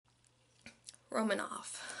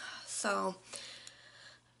Romanov. So,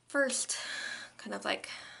 first, kind of like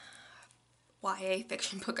YA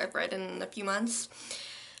fiction book I've read in a few months.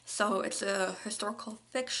 So, it's a historical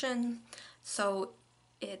fiction. So,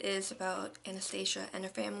 it is about Anastasia and her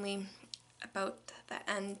family, about the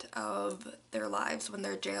end of their lives when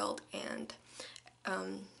they're jailed and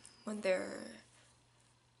when they're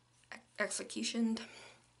executioned.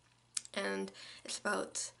 And it's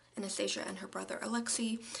about Anastasia and her brother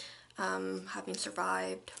Alexei having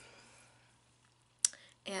survived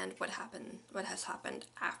and what has happened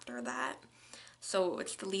after that. So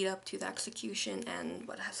it's the lead up to the execution and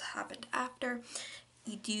what has happened after.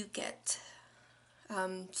 You do get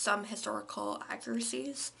some historical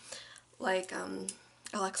accuracies, like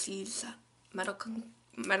Alexei's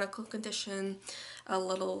medical condition, a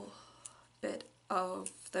little bit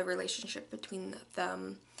of the relationship between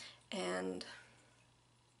them, and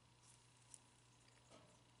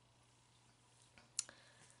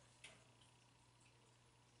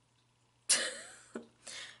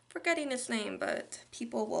forgetting his name, but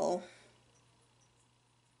people will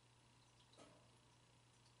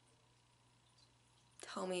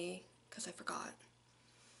tell me because I forgot.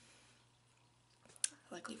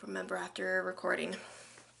 I likely remember after recording.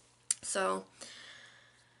 So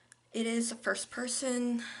it is a first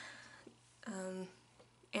person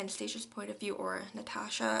Anastasia's point of view, or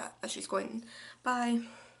Natasha as she's going by.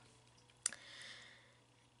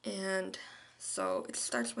 And so it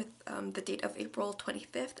starts with the date of April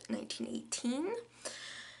 25th, 1918.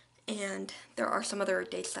 And there are some other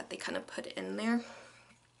dates that they kind of put in there.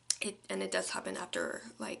 It does happen after,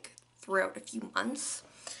 like, throughout a few months.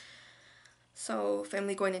 So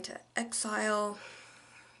family going into exile.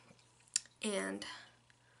 And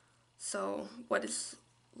so what is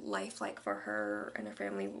life like for her and her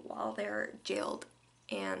family while they're jailed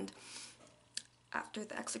and after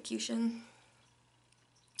the execution?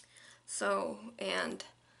 So, and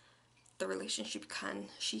the relationship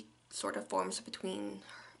she sort of forms between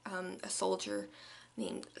a soldier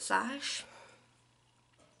named Zash.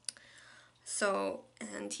 So,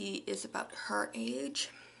 and he is about her age.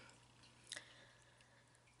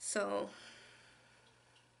 So,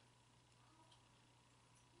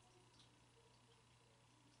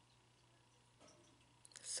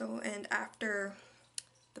 and after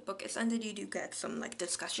the book is ended, you do get some like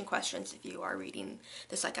discussion questions if you are reading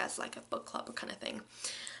this like as like a book club kind of thing.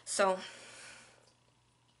 So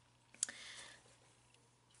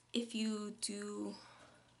if you do,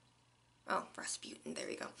 oh, Rasputin, there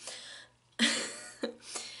you go.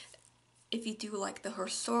 If you do like the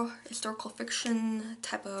historical fiction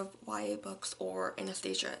type of YA books or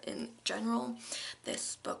Anastasia in general,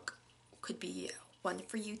 this book could be one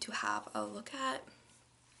for you to have a look at.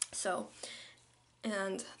 So,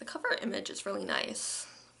 and the cover image is really nice.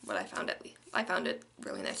 What I found I found it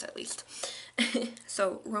really nice at least.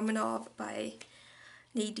 So, Romanov by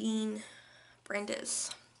Nadine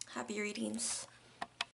Brandes. Happy readings.